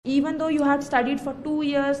even though you had studied for 2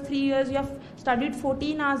 years, 3 years, you have studied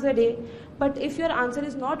 14 hours a day, but if your answer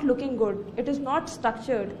is not looking good, it is not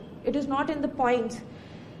structured, it is not in the points,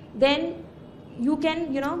 then you can,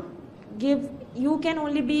 you can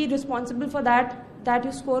only be responsible for that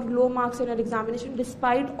you score low marks in your examination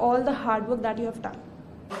despite all the hard work that you have done.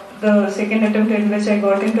 The second attempt in which I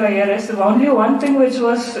got into IRS, only one thing which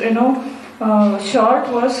was, short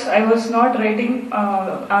was I was not writing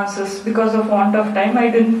answers because of want of time. I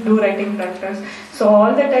didn't do writing practice. So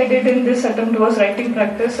all that I did in this attempt was writing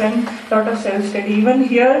practice and lot of self-study. Even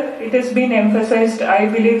here it has been emphasized, I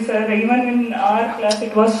believe, sir, even in our class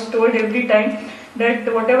it was told every time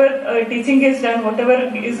that whatever teaching is done, whatever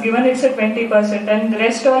is given, it's a 20%, and the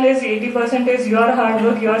rest all is 80% is your hard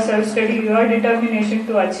work, your self-study, your determination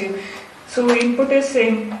to achieve. So input is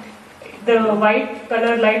same, the white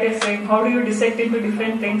color light is same. How do you dissect into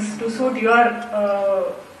different things to suit your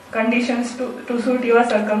conditions, to suit your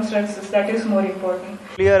circumstances? That is more important.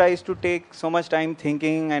 Earlier I used to take so much time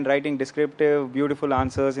thinking and writing descriptive, beautiful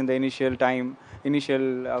answers in the initial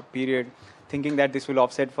period, thinking that this will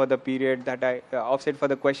offset for the period that offset for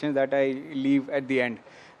the questions that I leave at the end.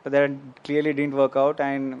 But that clearly didn't work out,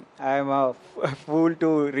 and I am a fool to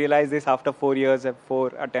realize this after 4 years,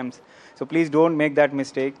 4 attempts. So please don't make that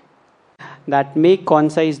mistake. That make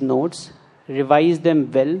concise notes, revise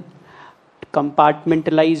them well,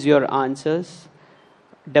 compartmentalize your answers,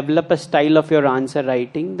 develop a style of your answer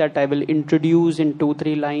writing that I will introduce in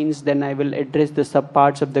 2-3 lines, then I will address the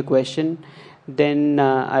subparts of the question, then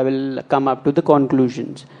I will come up to the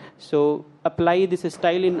conclusions. So apply this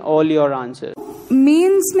style in all your answers.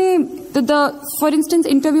 Mains में for instance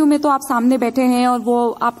interview में तो आप सामने बैठे हैं और वो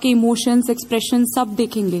आपके इमोशंस, एक्सप्रेशन सब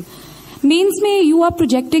देखेंगे. मेंस में you are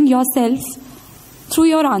projecting yourself through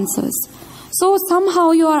your answers. So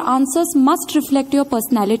somehow your answers must reflect your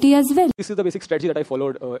personality as well. This is the basic strategy that I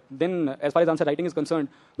followed. Then as far as answer writing is concerned,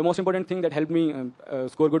 the most important thing that helped me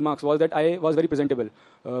score good marks was that I was very presentable.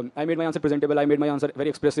 I made my answer presentable. I made my answer very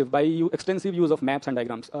expressive by extensive use of maps and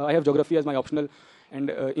diagrams. I have geography as my optional,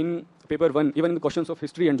 and in paper 1, even in the questions of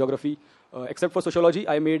history and geography, except for sociology,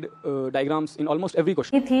 I made diagrams in almost every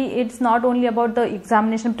question. It's not only about the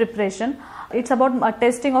examination preparation, it's about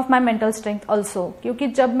testing of my mental strength also. क्योंकि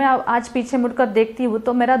जब मैं आज पीछे मुड़कर देखती हूँ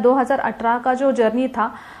तो मेरा 2018 का जो जर्नी था,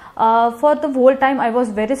 for the whole time I was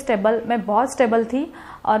very stable. मैं बहुत स्टेबल थी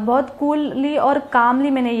और बहुत कूलली और कामली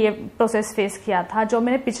मैंने ये प्रोसेस फेस किया था, जो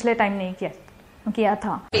मैंने पिछले टाइम नहीं किया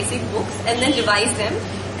था. Basic books and then revise them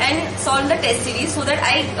and solve the test series so that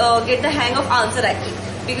I get the hang of answer writing,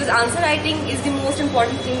 because answer writing is the most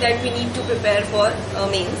important thing that we need to prepare for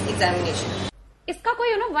mains examination. इसका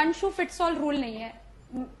कोई one shoe fits all rule नहीं है.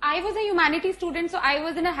 I was a humanities student, so I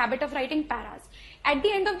was in a habit of writing paras. At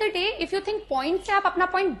the end of the day, if you think points से आप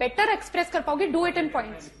अपना point better express कर पाओगे, do it in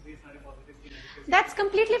points. That's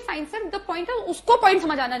completely fine, sir. The point है उसको point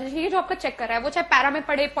समझ आना चाहिए जो आपका check कर रहा है, वो चाहे para में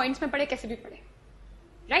पढ़े, points में पढ़े, कैसे भी पढ़े,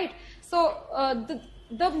 right? So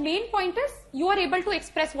the main point is you are able to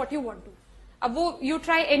express what you want to. अब वो you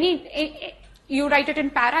try you write it in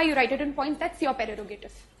para, you write it in points. That's your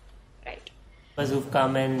prerogative, right? Who've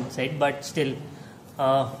come and said, but still,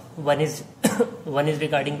 one is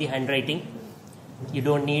regarding the handwriting. You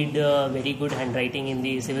don't need very good handwriting in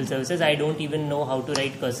the civil services. I don't even know how to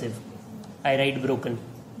write cursive. I write broken.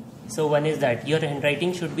 So one is that your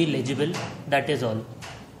handwriting should be legible. That is all.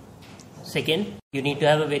 Second, you need to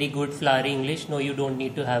have a very good flowery English. No, you don't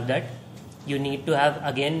need to have that. You need to have,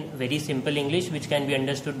 again, very simple English which can be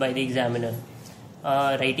understood by the examiner.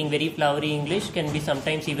 Writing very flowery English can be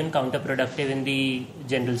sometimes even counterproductive in the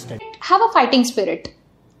general study. Have a fighting spirit.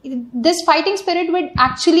 This fighting spirit would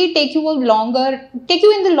actually take you in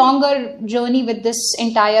the longer journey with this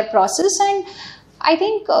entire process. And I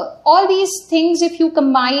think all these things, if you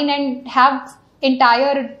combine and have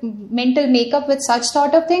entire mental makeup with such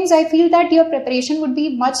sort of things, I feel that your preparation would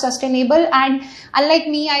be much sustainable, and unlike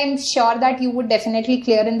me, I am sure that you would definitely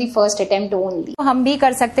clear in the first attempt only. हम भी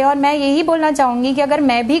कर सकते हैं, और मैं यही बोलना चाहूंगी कि अगर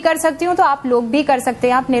मैं भी कर सकती हूँ तो आप लोग भी कर सकते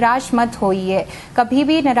हैं. आप निराश मत होइए, कभी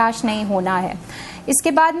भी निराश नहीं होना है.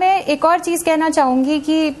 इसके बाद मैं एक और चीज़ कहना चाहूँगी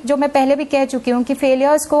कि जो मैं पहले भी कह चुकी हूँ कि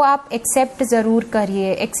फेलियर्स को आप एक्सेप्ट ज़रूर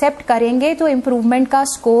करिए. एक्सेप्ट करेंगे तो इम्प्रूवमेंट का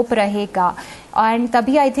स्कोप रहेगा, एंड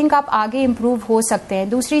तभी आई थिंक आप आगे इम्प्रूव हो सकते हैं.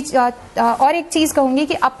 दूसरी और एक चीज़ कहूँगी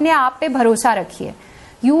कि अपने आप पे भरोसा रखिए.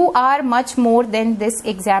 You are much more than this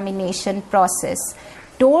examination process.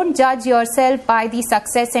 Don't judge yourself by the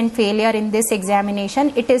success and failure in this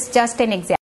examination. It is just an exam.